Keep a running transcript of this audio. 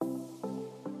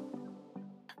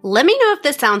Let me know if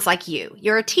this sounds like you.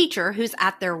 You're a teacher who's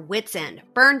at their wits' end,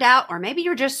 burned out, or maybe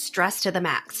you're just stressed to the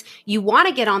max. You want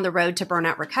to get on the road to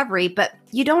burnout recovery, but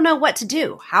you don't know what to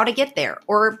do, how to get there,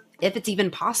 or if it's even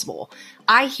possible.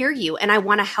 I hear you and I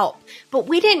want to help, but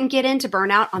we didn't get into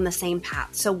burnout on the same path,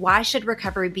 so why should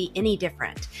recovery be any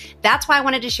different? That's why I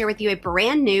wanted to share with you a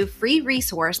brand new free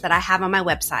resource that I have on my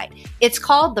website. It's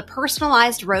called the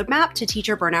Personalized Roadmap to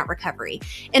Teacher Burnout Recovery.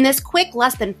 In this quick,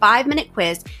 less than 5-minute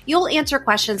quiz, you'll answer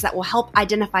questions that will help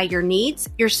identify your needs,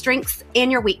 your strengths,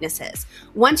 and your weaknesses.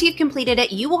 Once you've completed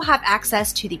it, you will have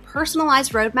access to the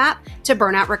personalized roadmap to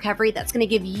burnout recovery that's going to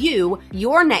give you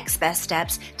your next best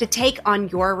steps to take on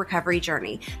your recovery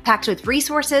journey, packed with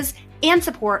resources and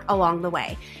support along the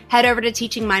way. Head over to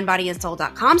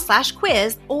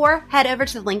teachingmindbodyandsoul.com/quiz or head over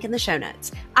to the link in the show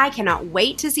notes. I cannot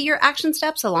wait to see your action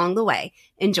steps along the way.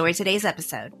 Enjoy today's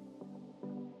episode.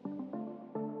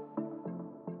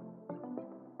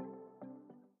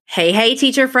 Hey,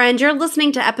 teacher friend, you're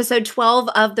listening to episode 12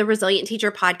 of the Resilient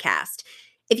Teacher Podcast.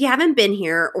 If you haven't been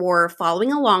here or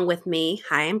following along with me,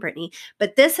 hi, I'm Brittany,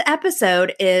 but this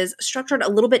episode is structured a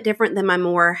little bit different than my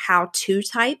more how-to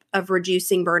type of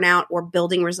reducing burnout or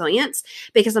building resilience,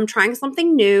 because I'm trying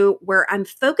something new where I'm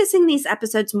focusing these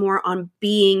episodes more on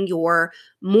being your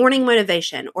morning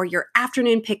motivation or your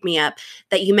afternoon pick-me-up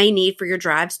that you may need for your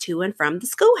drives to and from the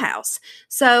schoolhouse.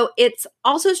 So it's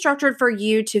also structured for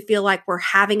you to feel like we're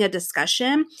having a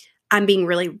discussion. I'm being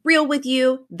really real with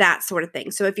you, that sort of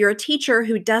thing. So if you're a teacher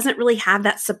who doesn't really have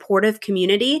that supportive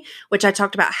community, which I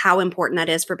talked about how important that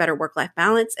is for better work-life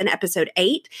balance in episode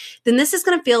 8, then this is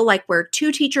going to feel like we're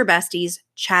two teacher besties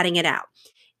chatting it out.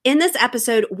 In this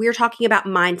episode, we're talking about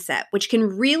mindset, which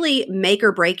can really make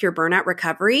or break your burnout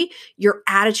recovery, your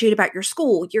attitude about your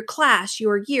school, your class,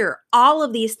 your year, all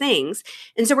of these things.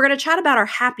 And so we're going to chat about our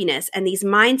happiness and these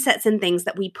mindsets and things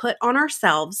that we put on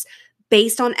ourselves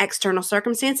based on external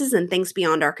circumstances and things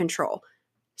beyond our control.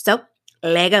 So,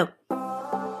 let's go.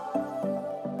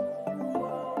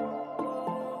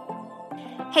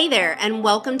 Hey there, and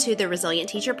welcome to the Resilient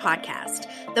Teacher Podcast,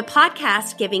 the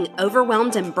podcast giving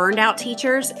overwhelmed and burned out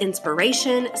teachers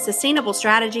inspiration, sustainable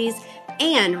strategies,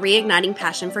 and reigniting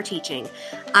passion for teaching.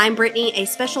 I'm Brittany, a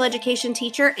special education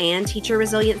teacher and teacher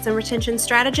resilience and retention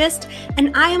strategist,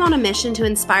 and I am on a mission to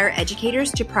inspire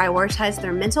educators to prioritize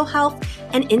their mental health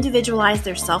and individualize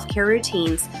their self-care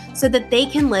routines so that they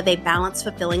can live a balanced,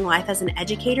 fulfilling life as an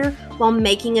educator while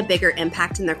making a bigger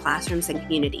impact in their classrooms and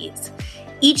communities.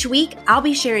 Each week, I'll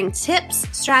be sharing tips,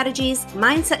 strategies,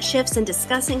 mindset shifts, and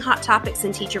discussing hot topics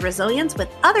in teacher resilience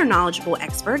with other knowledgeable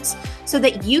experts so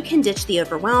that you can ditch the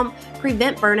overwhelm,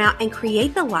 prevent burnout, and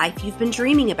create the life you've been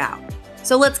dreaming about.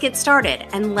 So let's get started,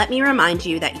 and let me remind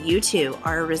you that you too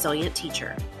are a resilient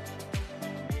teacher.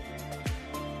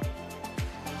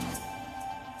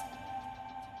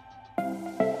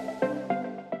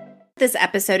 This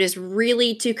episode is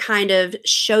really to kind of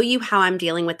show you how I'm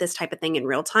dealing with this type of thing in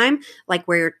real time, like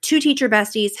we're two teacher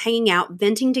besties hanging out,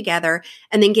 venting together,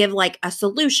 and then give like a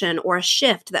solution or a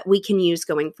shift that we can use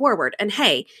going forward. And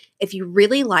hey, if you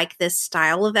really like this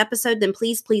style of episode, then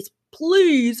please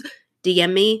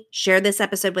DM me, share this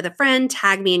episode with a friend,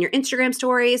 tag me in your Instagram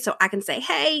stories so I can say,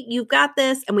 hey, you've got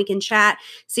this, and we can chat.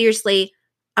 Seriously,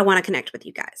 I want to connect with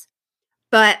you guys.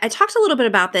 But I talked a little bit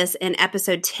about this in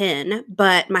episode 10,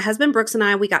 but my husband Brooks and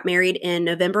I, we got married in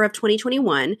November of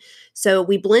 2021. So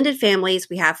we blended families.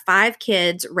 We have 5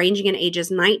 kids ranging in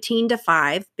ages 19 to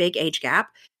 5, big age gap.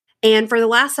 And for the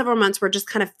last several months, we're just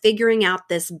kind of figuring out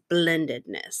this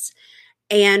blendedness.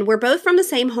 And we're both from the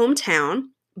same hometown.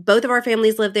 Both of our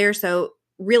families live there. So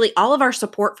really all of our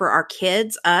support for our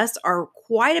kids, us, are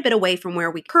quite a bit away from where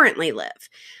we currently live.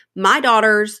 My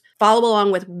daughters follow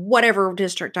along with whatever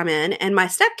district I'm in, and my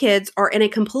stepkids are in a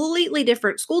completely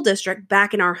different school district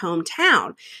back in our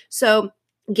hometown. So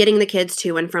getting the kids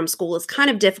to and from school is kind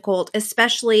of difficult,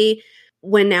 especially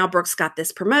when now Brooks got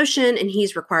this promotion and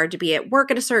he's required to be at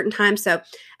work at a certain time. So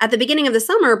at the beginning of the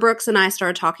summer, Brooks and I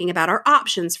started talking about our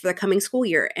options for the coming school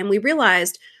year, and we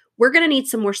realized we're going to need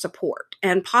some more support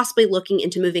and possibly looking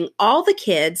into moving all the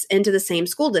kids into the same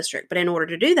school district. But in order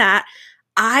to do that,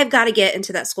 I've got to get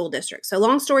into that school district. So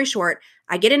long story short,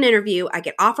 I get an interview, I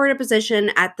get offered a position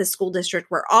at the school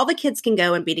district where all the kids can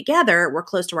go and be together. We're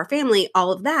close to our family,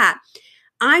 all of that.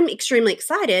 I'm extremely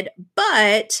excited,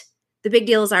 but the big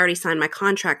deal is I already signed my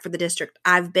contract for the district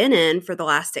I've been in for the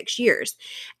last 6 years.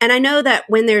 And I know that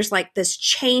when there's like this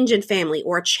change in family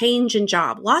or a change in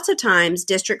job, lots of times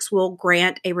districts will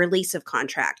grant a release of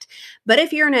contract. But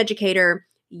if you're an educator,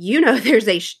 you know there's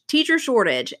a teacher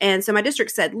shortage. And so my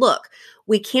district said, look,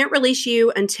 we can't release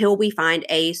you until we find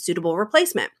a suitable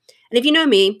replacement. And if you know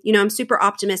me, you know I'm super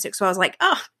optimistic. So I was like,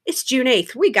 oh, it's June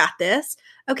 8th. We got this.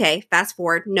 Okay, fast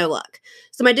forward, no luck.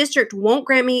 So my district won't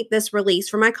grant me this release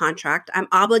for my contract. I'm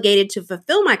obligated to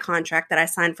fulfill my contract that I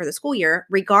signed for the school year,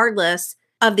 regardless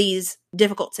of these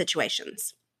difficult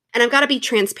situations. And I've got to be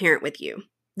transparent with you.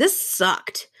 This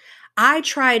sucked. I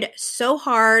tried so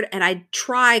hard, and I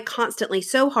try constantly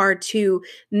so hard to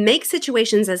make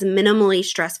situations as minimally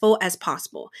stressful as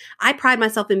possible. I pride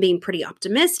myself in being pretty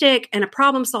optimistic and a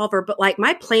problem solver, but like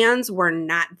my plans were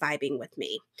not vibing with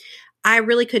me. I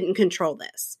really couldn't control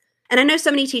this. And I know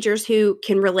so many teachers who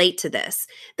can relate to this.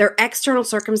 Their external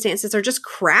circumstances are just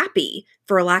crappy,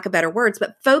 for lack of better words,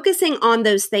 but focusing on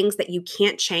those things that you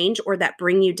can't change or that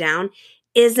bring you down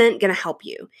isn't going to help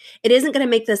you. It isn't going to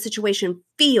make the situation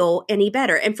feel any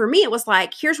better. And for me, it was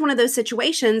like, here's one of those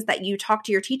situations that you talk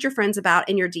to your teacher friends about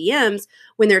in your DMs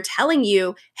when they're telling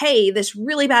you, hey, this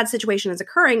really bad situation is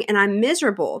occurring and I'm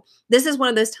miserable. This is one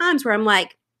of those times where I'm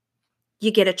like,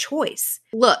 you get a choice.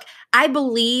 Look, I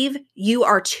believe you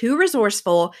are too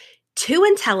resourceful, too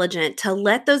intelligent to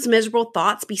let those miserable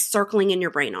thoughts be circling in your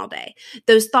brain all day.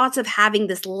 Those thoughts of having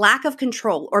this lack of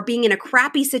control or being in a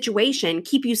crappy situation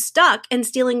keep you stuck and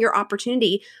stealing your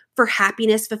opportunity for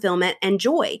happiness, fulfillment, and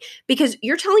joy. Because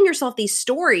you're telling yourself these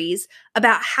stories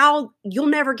about how you'll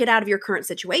never get out of your current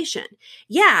situation.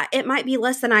 Yeah, it might be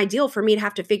less than ideal for me to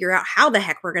have to figure out how the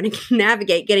heck we're going to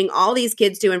navigate getting all these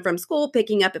kids to and from school,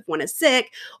 picking up if one is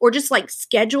sick, or just like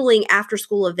scheduling after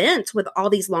school events with all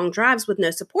these long drives with no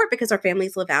support because our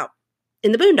families live out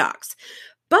in the boondocks.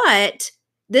 But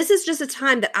this is just a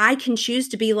time that I can choose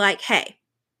to be like, hey,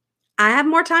 I have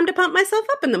more time to pump myself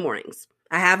up in the mornings.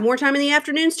 I have more time in the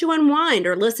afternoons to unwind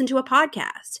or listen to a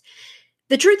podcast.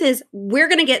 The truth is, we're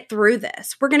going to get through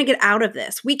this. We're going to get out of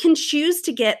this. We can choose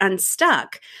to get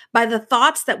unstuck by the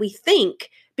thoughts that we think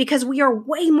because we are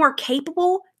way more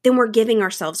capable than we're giving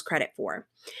ourselves credit for.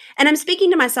 And I'm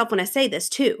speaking to myself when I say this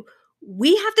too.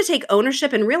 We have to take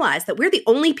ownership and realize that we're the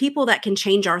only people that can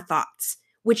change our thoughts,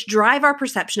 which drive our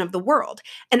perception of the world.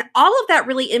 And all of that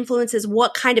really influences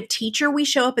what kind of teacher we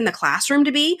show up in the classroom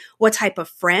to be, what type of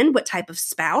friend, what type of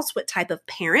spouse, what type of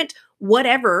parent,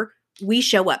 whatever we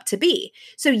show up to be.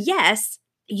 So yes,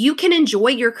 you can enjoy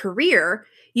your career.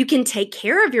 You can take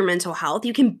care of your mental health.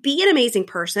 You can be an amazing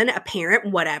person, a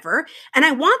parent, whatever. And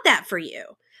I want that for you.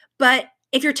 But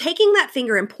if you're taking that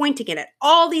finger and pointing it at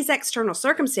all these external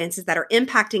circumstances that are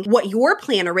impacting what your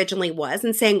plan originally was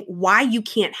and saying why you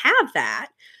can't have that,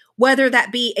 whether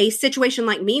that be a situation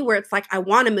like me where it's like, I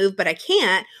want to move, but I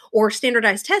can't, or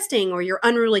standardized testing, or your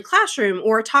unruly classroom,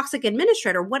 or a toxic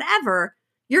administrator, whatever,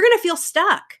 you're going to feel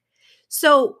stuck.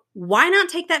 So why not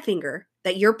take that finger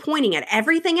that you're pointing at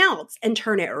everything else and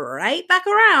turn it right back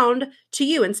around to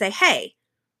you and say, hey,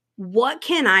 what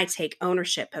can I take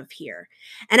ownership of here?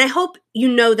 And I hope you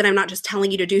know that I'm not just telling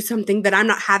you to do something that I'm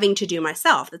not having to do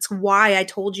myself. That's why I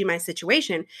told you my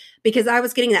situation, because I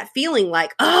was getting that feeling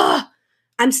like,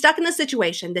 I'm stuck in this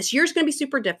situation. This year's going to be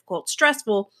super difficult,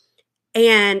 stressful,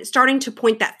 and starting to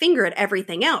point that finger at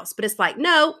everything else. But it's like,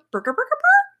 no,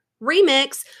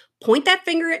 remix, point that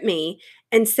finger at me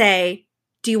and say,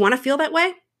 do you want to feel that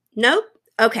way? Nope.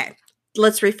 Okay,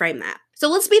 let's reframe that. So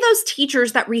let's be those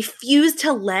teachers that refuse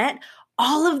to let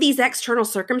all of these external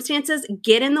circumstances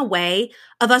get in the way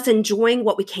of us enjoying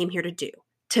what we came here to do,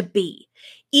 to be.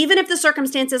 Even if the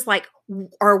circumstances like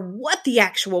are what the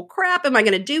actual crap am I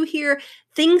going to do here?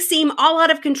 Things seem all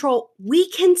out of control. We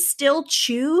can still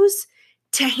choose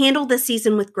to handle the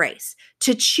season with grace,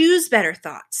 to choose better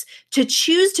thoughts, to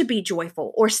choose to be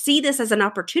joyful, or see this as an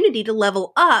opportunity to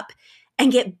level up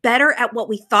and get better at what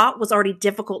we thought was already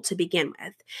difficult to begin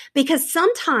with. Because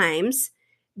sometimes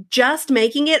just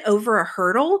making it over a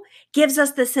hurdle gives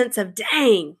us the sense of,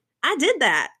 dang, I did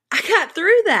that. I got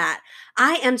through that.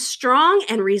 I am strong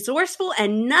and resourceful,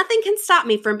 and nothing can stop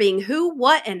me from being who,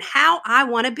 what, and how I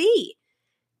want to be.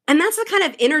 And that's the kind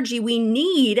of energy we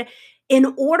need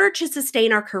in order to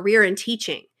sustain our career in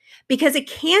teaching, because it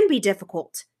can be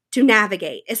difficult to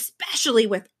navigate, especially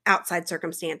with outside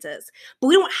circumstances. But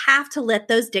we don't have to let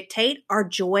those dictate our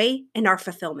joy and our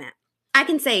fulfillment. I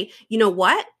can say, you know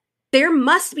what? There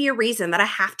must be a reason that I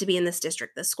have to be in this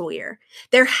district this school year.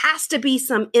 There has to be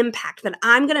some impact that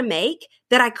I'm going to make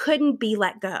that I couldn't be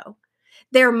let go.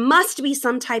 There must be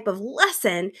some type of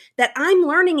lesson that I'm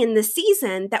learning in this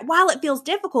season that while it feels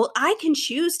difficult, I can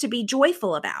choose to be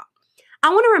joyful about. I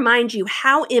want to remind you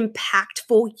how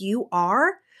impactful you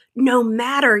are no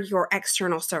matter your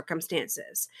external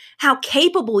circumstances, how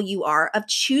capable you are of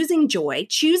choosing joy,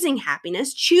 choosing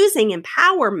happiness, choosing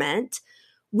empowerment.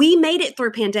 We made it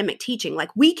through pandemic teaching. Like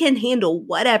we can handle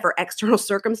whatever external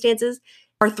circumstances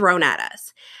are thrown at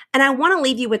us. And I want to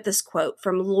leave you with this quote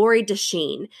from Lori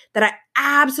Deschene that I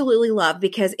absolutely love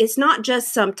because it's not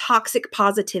just some toxic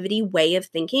positivity way of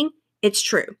thinking, it's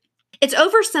true. It's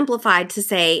oversimplified to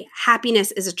say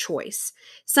happiness is a choice.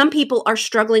 Some people are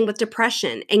struggling with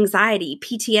depression, anxiety,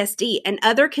 PTSD, and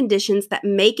other conditions that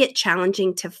make it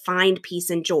challenging to find peace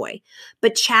and joy.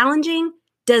 But challenging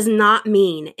does not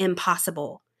mean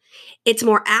impossible. It's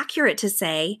more accurate to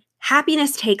say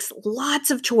happiness takes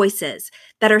lots of choices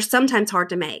that are sometimes hard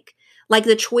to make, like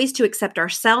the choice to accept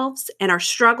ourselves and our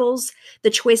struggles,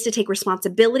 the choice to take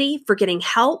responsibility for getting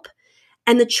help,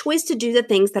 and the choice to do the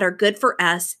things that are good for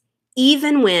us,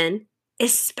 even when,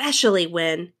 especially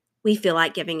when, we feel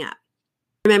like giving up.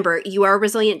 Remember, you are a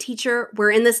resilient teacher.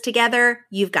 We're in this together.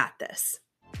 You've got this.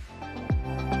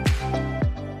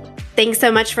 Thanks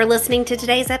so much for listening to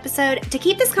today's episode. To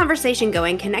keep this conversation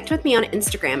going, connect with me on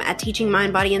Instagram at Teaching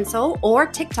Mind, Body, and Soul or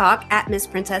TikTok at Miss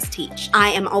Princess Teach. I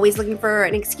am always looking for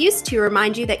an excuse to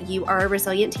remind you that you are a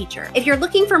resilient teacher. If you're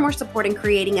looking for more support in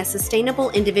creating a sustainable,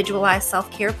 individualized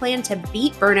self-care plan to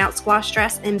beat burnout, squash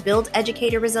stress, and build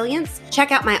educator resilience,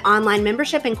 check out my online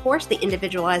membership and course, the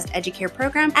Individualized Educare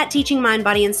Program, at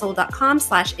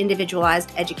teachingmindbodyandsoul.com/individualized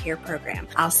educare program.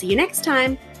 I'll see you next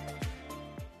time.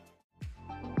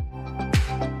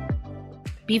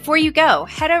 Before you go,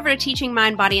 head over to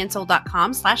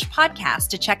teachingmindbodyandsoul.com/podcast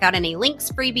to check out any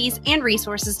links, freebies, and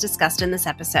resources discussed in this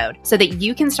episode so that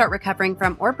you can start recovering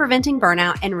from or preventing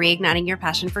burnout and reigniting your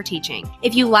passion for teaching.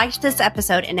 If you liked this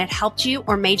episode and it helped you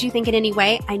or made you think in any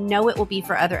way, I know it will be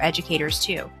for other educators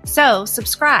too. So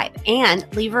subscribe and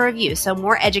leave a review so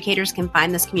more educators can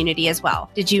find this community as well.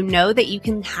 Did you know that you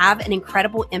can have an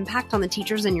incredible impact on the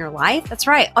teachers in your life? That's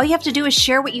right. All you have to do is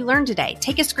share what you learned today.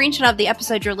 Take a screenshot of the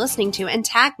episode you're listening to and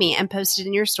tag me and post it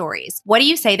in your stories. What do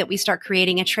you say that we start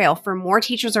creating a trail for more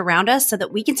teachers around us so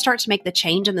that we can start to make the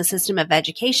change in the system of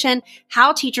education,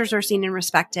 how teachers are seen and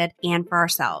respected, and for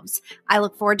ourselves? I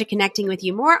look forward to connecting with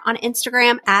you more on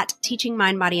Instagram at Teaching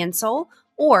Mind, Body, and Soul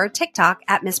or TikTok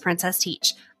at Miss Princess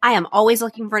Teach. I am always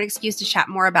looking for an excuse to chat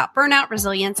more about burnout,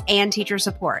 resilience, and teacher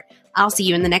support. I'll see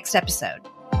you in the next episode.